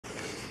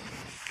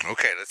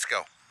Okay, let's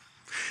go.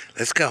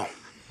 Let's go.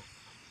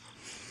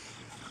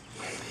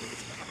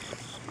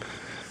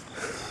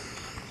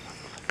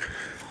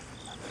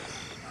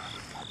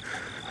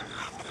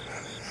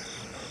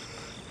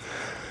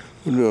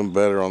 We're doing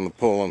better on the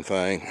pulling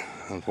thing.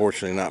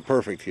 Unfortunately, not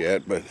perfect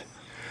yet, but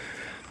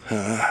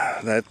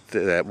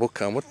that will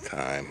come with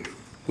time.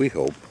 We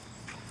hope.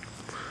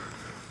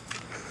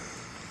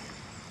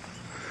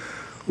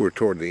 We're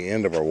toward the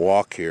end of our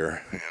walk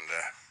here,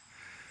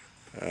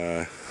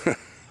 and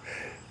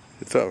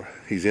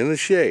he's in the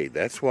shade.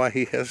 That's why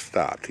he has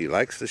stopped. He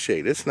likes the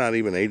shade. It's not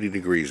even 80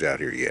 degrees out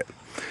here yet,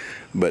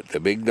 but the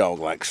big dog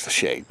likes the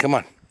shade. Come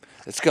on,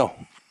 let's go.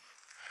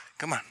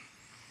 Come on.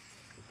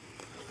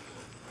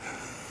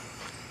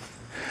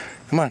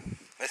 Come on,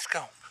 let's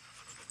go.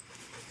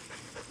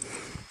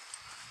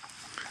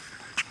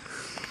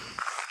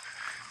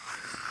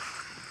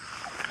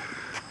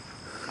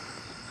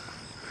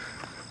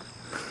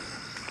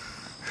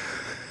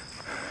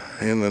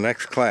 In the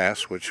next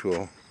class, which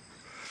will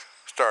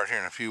start here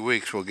in a few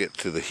weeks, we'll get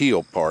to the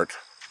heel part.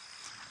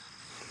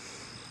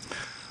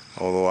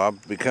 Although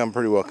I've become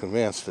pretty well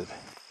convinced that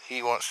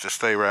he wants to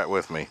stay right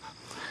with me.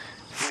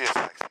 He just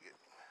likes to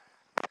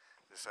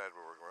decide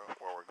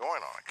where we're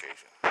going on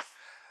occasion.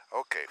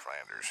 Okay,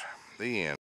 Flanders, the end.